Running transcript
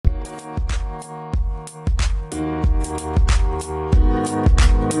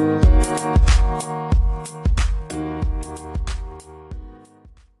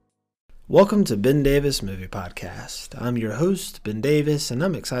Welcome to Ben Davis Movie Podcast. I'm your host, Ben Davis, and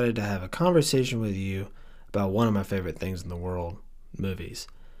I'm excited to have a conversation with you about one of my favorite things in the world, movies.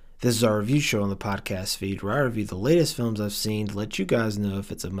 This is our review show on the podcast feed where I review the latest films I've seen to let you guys know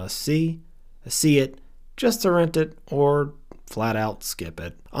if it's a must-see, a see it, just to rent it, or flat out skip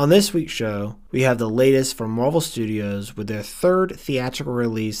it. On this week's show, we have the latest from Marvel Studios with their third theatrical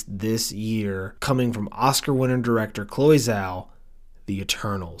release this year, coming from Oscar-winning director Chloe Zhao, The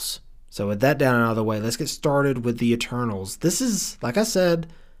Eternals. So with that down and out of the way, let's get started with The Eternals. This is, like I said,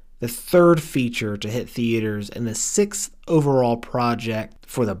 the third feature to hit theaters and the sixth overall project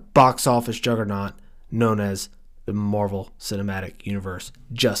for the box office juggernaut known as the Marvel Cinematic Universe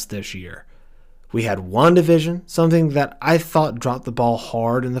just this year. We had WandaVision, something that I thought dropped the ball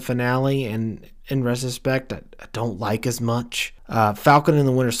hard in the finale, and in retrospect, I don't like as much. Falcon and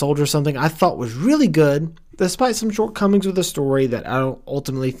the Winter Soldier, something I thought was really good, despite some shortcomings with the story that I don't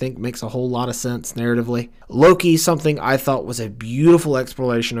ultimately think makes a whole lot of sense narratively. Loki, something I thought was a beautiful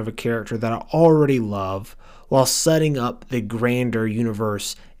exploration of a character that I already love, while setting up the grander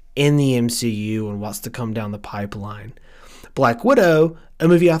universe in the MCU and what's to come down the pipeline. Black Widow, a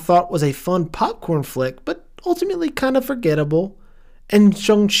movie I thought was a fun popcorn flick, but ultimately kind of forgettable. And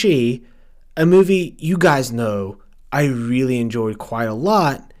Shang-Chi, a movie you guys know I really enjoyed quite a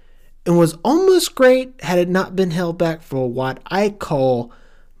lot, and was almost great had it not been held back for what I call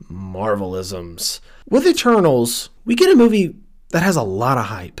Marvelisms. With Eternals, we get a movie that has a lot of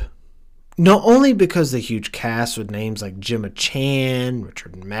hype. Not only because the huge cast with names like Gemma Chan,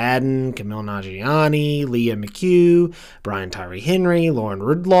 Richard Madden, Kumail Nanjiani, Leah McHugh, Brian Tyree Henry, Lauren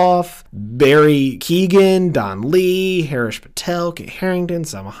Ridloff, Barry Keoghan, Don Lee, Harish Patel, Kit Harington,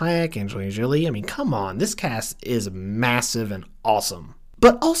 Salma Hayek, Angelina Jolie. I mean, come on, this cast is massive and awesome.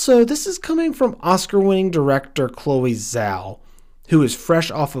 But also, this is coming from Oscar-winning director Chloe Zhao, who is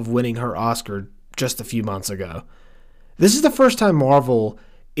fresh off of winning her Oscar just a few months ago. This is the first time Marvel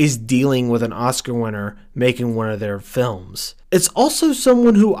is dealing with an Oscar winner making one of their films. It's also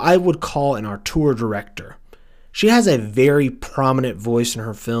someone who I would call an auteur director. She has a very prominent voice in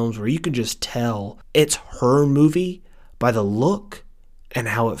her films where you can just tell it's her movie by the look and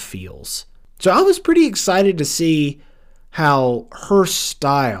how it feels. So I was pretty excited to see how her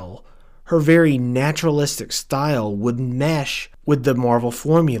style, her very naturalistic style, would mesh with the Marvel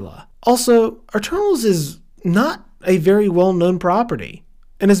formula. Also, Eternals is not a very well-known property,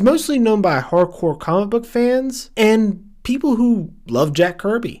 and is mostly known by hardcore comic book fans and people who love Jack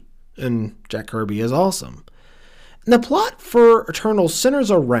Kirby. And Jack Kirby is awesome. And the plot for Eternals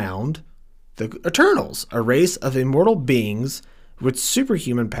centers around the Eternals, a race of immortal beings with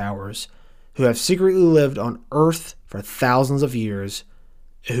superhuman powers who have secretly lived on Earth for thousands of years,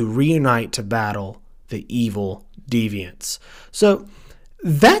 who reunite to battle the evil deviants. So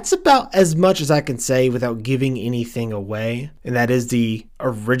that's about as much as I can say without giving anything away, and that is the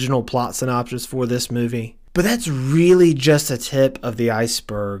original plot synopsis for this movie. But that's really just a tip of the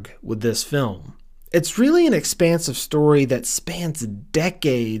iceberg with this film. It's really an expansive story that spans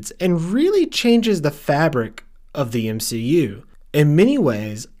decades and really changes the fabric of the MCU. In many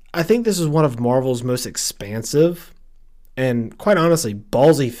ways, I think this is one of Marvel's most expansive and, quite honestly,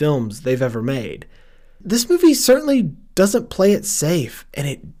 ballsy films they've ever made. This movie certainly doesn't play it safe, and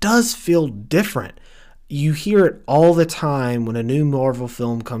it does feel different. You hear it all the time when a new Marvel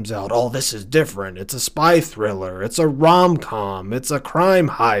film comes out. Oh, this is different. It's a spy thriller. It's a rom-com. It's a crime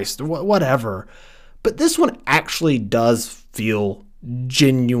heist. Whatever. But this one actually does feel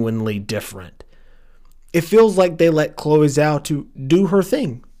genuinely different. It feels like they let Chloe Zhao to do her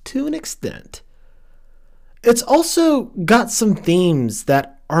thing to an extent. It's also got some themes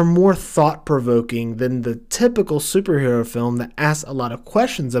that are more thought-provoking than the typical superhero film that asks a lot of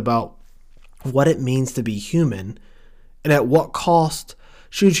questions about what it means to be human, and at what cost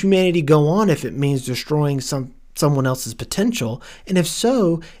should humanity go on if it means destroying someone else's potential, and if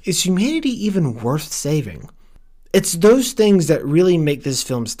so, is humanity even worth saving? It's those things that really make this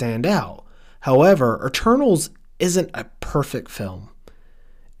film stand out. However, Eternals isn't a perfect film,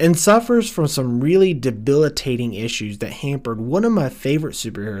 and suffers from some really debilitating issues that hampered one of my favorite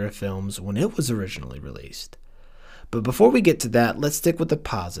superhero films when it was originally released. But before we get to that, let's stick with the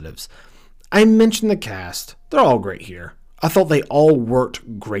positives. I mentioned the cast. They're all great here. I thought they all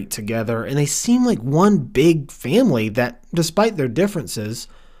worked great together, and they seem like one big family that, despite their differences,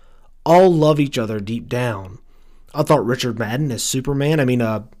 all love each other deep down. I thought Richard Madden as Superman,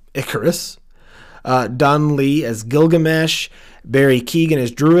 Icarus, Don Lee as Gilgamesh, Barry Keoghan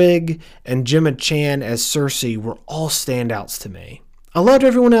as Druig, and Gemma Chan as Cersei were all standouts to me. I loved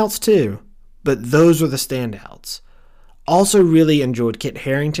everyone else too, but those were the standouts. Also really enjoyed Kit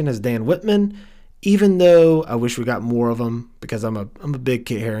Harington as Dan Whitman, even though I wish we got more of him because I'm a big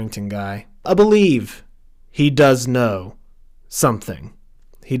Kit Harington guy. I believe he does know something.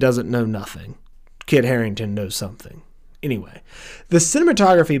 He doesn't know nothing. Kit Harington knows something. Anyway, the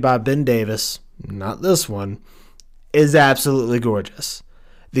cinematography by Ben Davis, not this one, is absolutely gorgeous.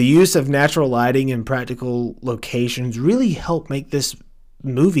 The use of natural lighting and practical locations really help make this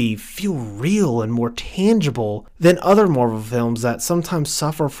movie feel real and more tangible than other Marvel films that sometimes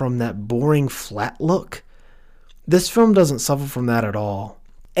suffer from that boring flat look. This film doesn't suffer from that at all.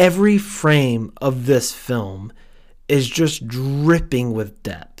 Every frame of this film is just dripping with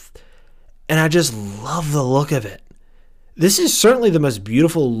depth, and I just love the look of it. This is certainly the most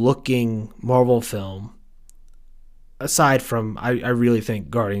beautiful looking Marvel film, aside from, I really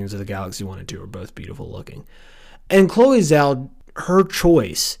think Guardians of the Galaxy 1 and 2 are both beautiful looking. And Chloe Zhao, her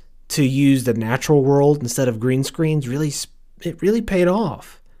choice to use the natural world instead of green screens really paid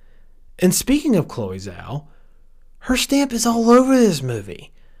off. And speaking of Chloe Zhao, her stamp is all over this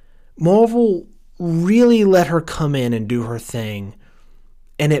movie. Marvel really let her come in and do her thing,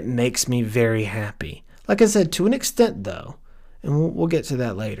 and it makes me very happy. Like I said, to an extent though, and we'll get to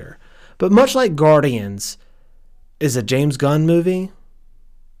that later. But much like Guardians is a James Gunn movie,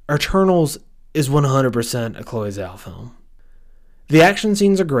 Eternals is 100% a Chloe Zhao film. The action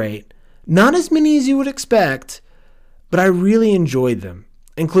scenes are great. Not as many as you would expect, but I really enjoyed them,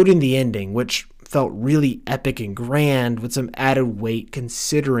 including the ending, which felt really epic and grand with some added weight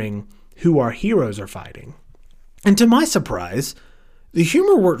considering who our heroes are fighting. And to my surprise, the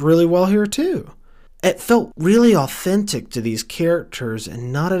humor worked really well here too. It felt really authentic to these characters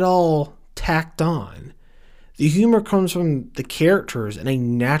and not at all tacked on. The humor comes from the characters in a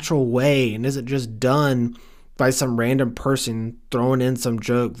natural way and isn't just done by some random person throwing in some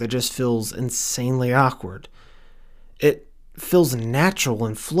joke that just feels insanely awkward. It feels natural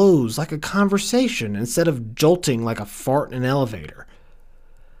and flows like a conversation instead of jolting like a fart in an elevator.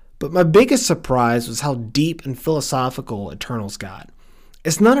 But my biggest surprise was how deep and philosophical Eternals got.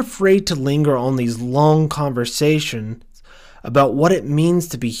 It's not afraid to linger on these long conversations about what it means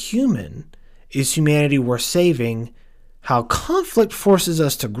to be human. Is humanity worth saving? How conflict forces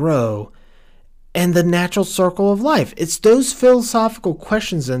us to grow? And the natural circle of life. It's those philosophical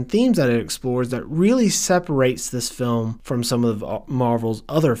questions and themes that it explores that really separates this film from some of Marvel's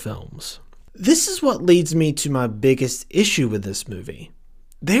other films. This is what leads me to my biggest issue with this movie.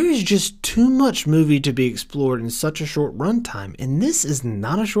 There is just too much movie to be explored in such a short runtime, and this is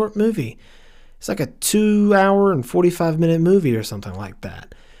not a short movie. It's like a 2 hour and 45-minute movie or something like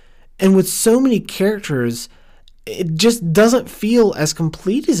that. And with so many characters, it just doesn't feel as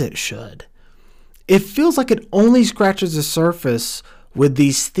complete as it should. It feels like it only scratches the surface with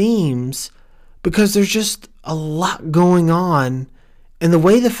these themes because there's just a lot going on, and the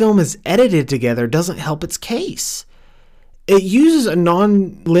way the film is edited together doesn't help its case. It uses a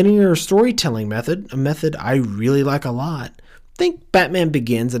non-linear storytelling method, a method I really like a lot. Think Batman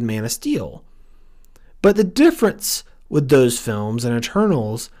Begins and Man of Steel. But the difference with those films and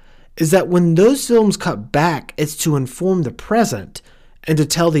Eternals is that when those films cut back, it's to inform the present and to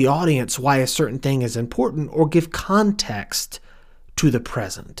tell the audience why a certain thing is important or give context to the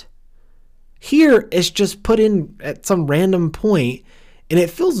present. Here, it's just put in at some random point, and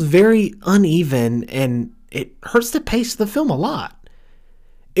it feels very uneven, and it hurts the pace of the film a lot.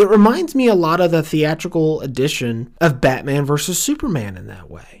 It reminds me a lot of the theatrical edition of Batman vs. Superman in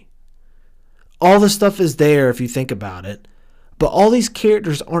that way. All the stuff is there if you think about it, but all these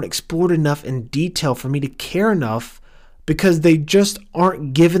characters aren't explored enough in detail for me to care enough because they just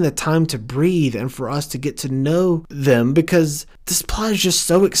aren't given the time to breathe and for us to get to know them because this plot is just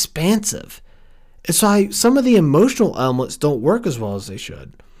so expansive. It's why some of the emotional elements don't work as well as they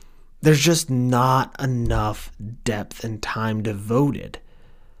should. There's just not enough depth and time devoted.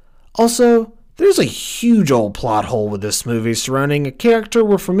 Also, there's a huge old plot hole with this movie surrounding a character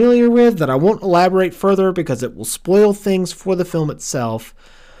we're familiar with that I won't elaborate further because it will spoil things for the film itself.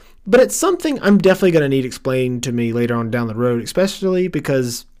 But it's something I'm definitely going to need explained to me later on down the road, especially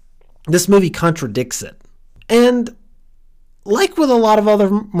because this movie contradicts it. And like with a lot of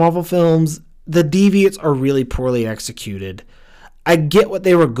other Marvel films, the deviants are really poorly executed. I get what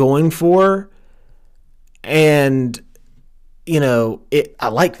they were going for, and, I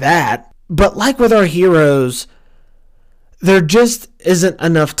like that. But like with our heroes, there just isn't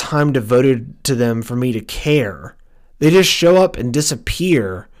enough time devoted to them for me to care. They just show up and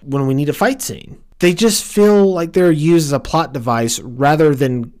disappear when we need a fight scene. They just feel like they're used as a plot device rather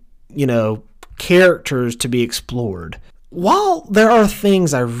than, characters to be explored. while there are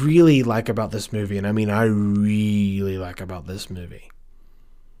things I really like about this movie, and I mean I really like about this movie,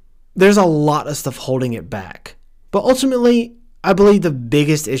 there's a lot of stuff holding it back. But ultimately, I believe the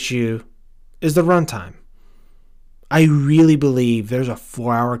biggest issue is the runtime. I really believe there's a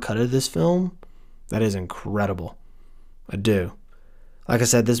 4-hour cut of this film that is incredible. I do. Like I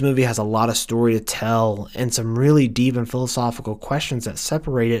said, this movie has a lot of story to tell and some really deep and philosophical questions that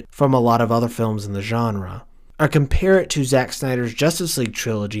separate it from a lot of other films in the genre. I compare it to Zack Snyder's Justice League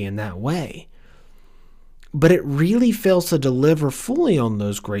trilogy in that way. But it really fails to deliver fully on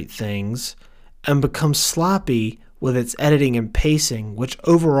those great things and becomes sloppy with its editing and pacing, which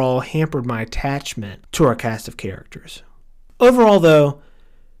overall hampered my attachment to our cast of characters. Overall, though,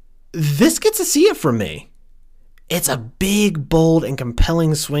 this gets a see it from me. It's a big, bold, and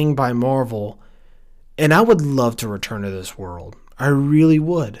compelling swing by Marvel, and I would love to return to this world. I really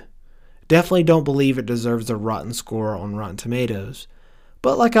would. Definitely don't believe it deserves a rotten score on Rotten Tomatoes.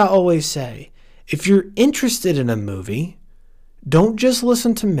 But like I always say, if you're interested in a movie, don't just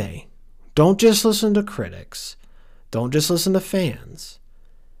listen to me. Don't just listen to critics. Don't just listen to fans.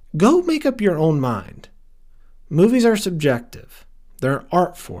 Go make up your own mind. Movies are subjective. They're an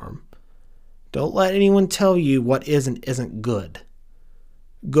art form. Don't let anyone tell you what is and isn't good.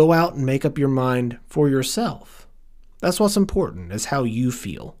 Go out and make up your mind for yourself. That's what's important, is how you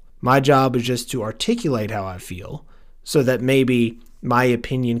feel. My job is just to articulate how I feel, so that maybe my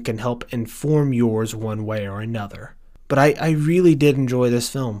opinion can help inform yours one way or another. But I really did enjoy this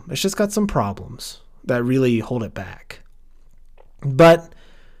film. It's just got some problems that really hold it back. But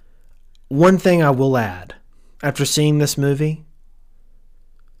one thing I will add, after seeing this movie,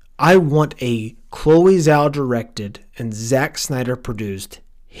 I want a Chloe Zhao directed and Zack Snyder produced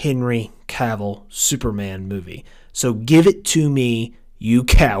Henry Cavill Superman movie. So give it to me, you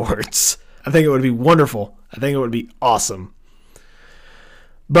cowards. I think it would be wonderful. I think it would be awesome.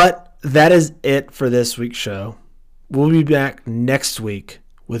 But that is it for this week's show. We'll be back next week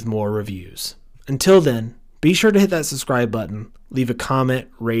with more reviews. Until then, be sure to hit that subscribe button, leave a comment,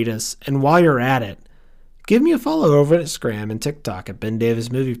 rate us, and while you're at it, give me a follow over at Instagram and TikTok at Ben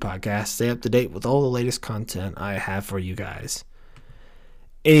Davis Movie Podcast. Stay up to date with all the latest content I have for you guys.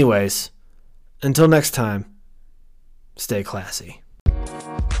 Anyways, until next time, stay classy.